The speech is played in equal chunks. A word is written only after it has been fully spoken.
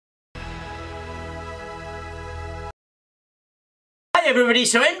everybody,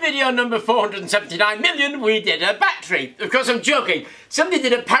 so in video number 479 million we did a battery. Of course I'm joking, somebody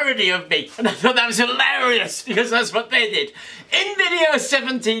did a parody of me and I thought that was hilarious because that's what they did. In video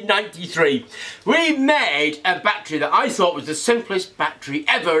 1793 we made a battery that I thought was the simplest battery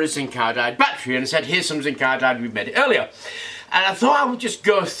ever, a zinc iodide battery, and I said here's some zinc iodide, we made it earlier. And I thought I would just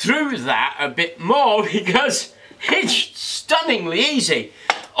go through that a bit more because it's stunningly easy.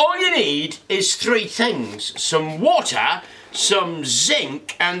 All you need is three things: some water, some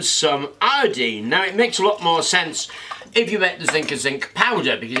zinc and some iodine. Now it makes a lot more sense if you make the zinc a zinc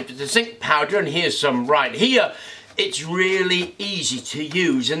powder, because if it's a zinc powder, and here's some right here, it's really easy to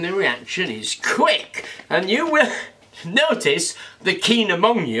use and the reaction is quick. And you will notice, the keen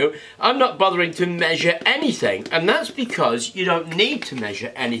among you, I'm not bothering to measure anything, and that's because you don't need to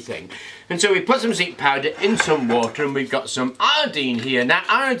measure anything. And so we put some zinc powder in some water and we've got some iodine here. Now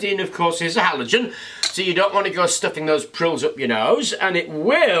iodine of course is a halogen, so you don't want to go stuffing those prills up your nose, and it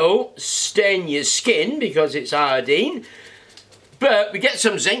will stain your skin because it's iodine. But we get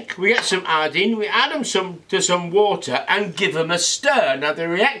some zinc, we get some iodine, we add them to some water and give them a stir. Now the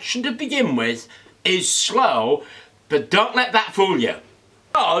reaction to begin with is slow, but don't let that fool you,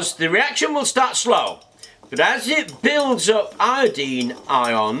 because the reaction will start slow, but as it builds up iodine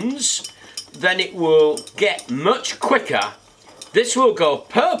ions, then it will get much quicker. This will go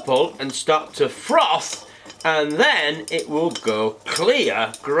purple and start to froth, and then it will go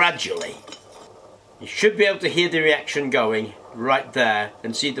clear gradually. You should be able to hear the reaction going right there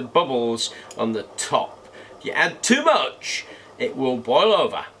and see the bubbles on the top. If you add too much, it will boil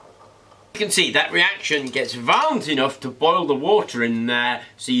over. You can see that reaction gets violent enough to boil the water in there,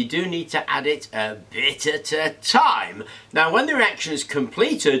 so you do need to add it a bit at a time. Now when the reaction is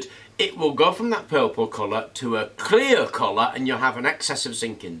completed, it will go from that purple colour to a clear colour, and you'll have an excess of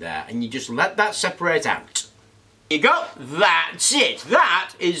zinc in there, and you just let that separate out. There you go, that's it.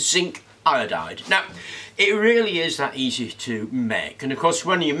 That is zinc iodide. Now it really is that easy to make, and of course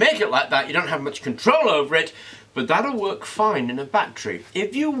when you make it like that you don't have much control over it, but that'll work fine in a battery.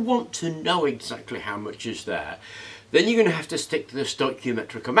 If you want to know exactly how much is there, then you're going to have to stick to the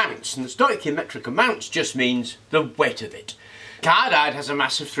stoichiometric amounts, and the stoichiometric amounts just means the weight of it. Iodide has a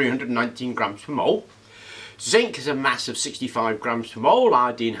mass of 319 grams per mole, zinc has a mass of 65 grams per mole,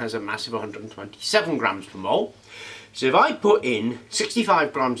 iodine has a mass of 127 grams per mole. So if I put in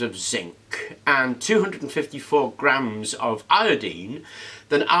 65 grams of zinc and 254 grams of iodine,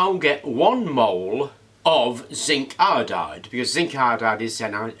 then I'll get 1 mole of zinc iodide, because zinc iodide is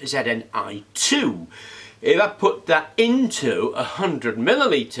Zni2. If I put that into 100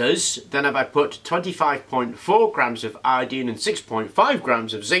 millilitres, then if I put 25.4 grams of iodine and 6.5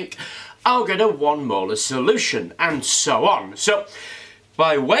 grams of zinc, I'll get a 1 molar solution, and so on. So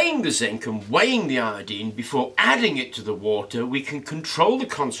by weighing the zinc and weighing the iodine before adding it to the water, we can control the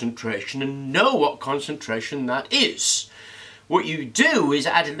concentration and know what concentration that is. What you do is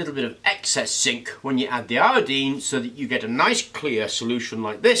add a little bit of excess zinc when you add the iodine, so that you get a nice clear solution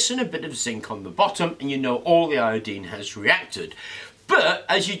like this and a bit of zinc on the bottom, and you know all the iodine has reacted. But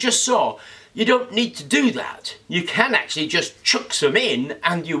as you just saw, you don't need to do that. You can actually just chuck some in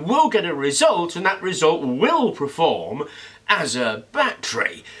and you will get a result, and that result will perform as a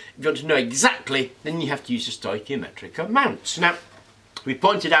battery. If you want to know exactly, then you have to use the stoichiometric amounts. Now, we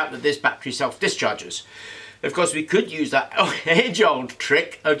pointed out that this battery self-discharges. Of course, we could use that age-old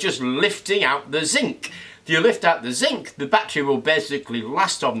trick of just lifting out the zinc. If you lift out the zinc, the battery will basically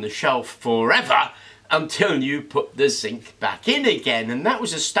last on the shelf forever until you put the zinc back in again. And that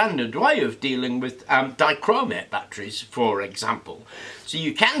was a standard way of dealing with dichromate batteries, for example. So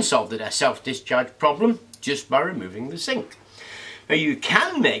you can solve the self-discharge problem just by removing the zinc. Now you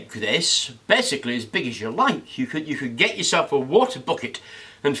can make this basically as big as you like. You could get yourself a water bucket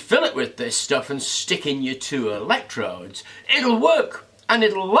and fill it with this stuff and stick in your 2 electrodes. It'll work, and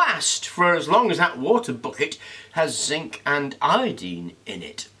it'll last for as long as that water bucket has zinc and iodine in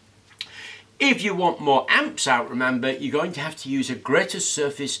it. If you want more amps out, remember, you're going to have to use a greater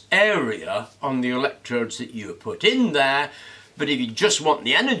surface area on the electrodes that you put in there. But if you just want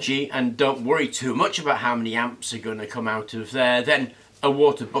the energy and don't worry too much about how many amps are going to come out of there, then a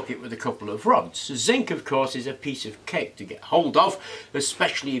water bucket with a couple of rods. Zinc, of course, is a piece of cake to get hold of,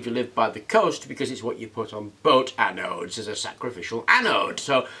 especially if you live by the coast, because it's what you put on boat anodes as a sacrificial anode.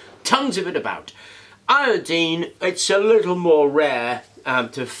 So tons of it about. Iodine, it's a little more rare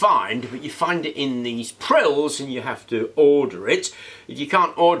to find, but you find it in these prills and you have to order it. If you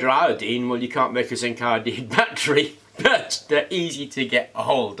can't order iodine, well, you can't make a zinc iodine battery. But they're easy to get a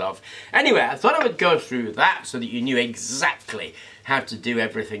hold of. Anyway, I thought I would go through that so that you knew exactly how to do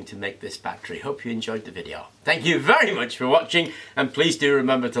everything to make this battery. Hope you enjoyed the video. Thank you very much for watching, and please do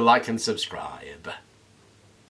remember to like and subscribe.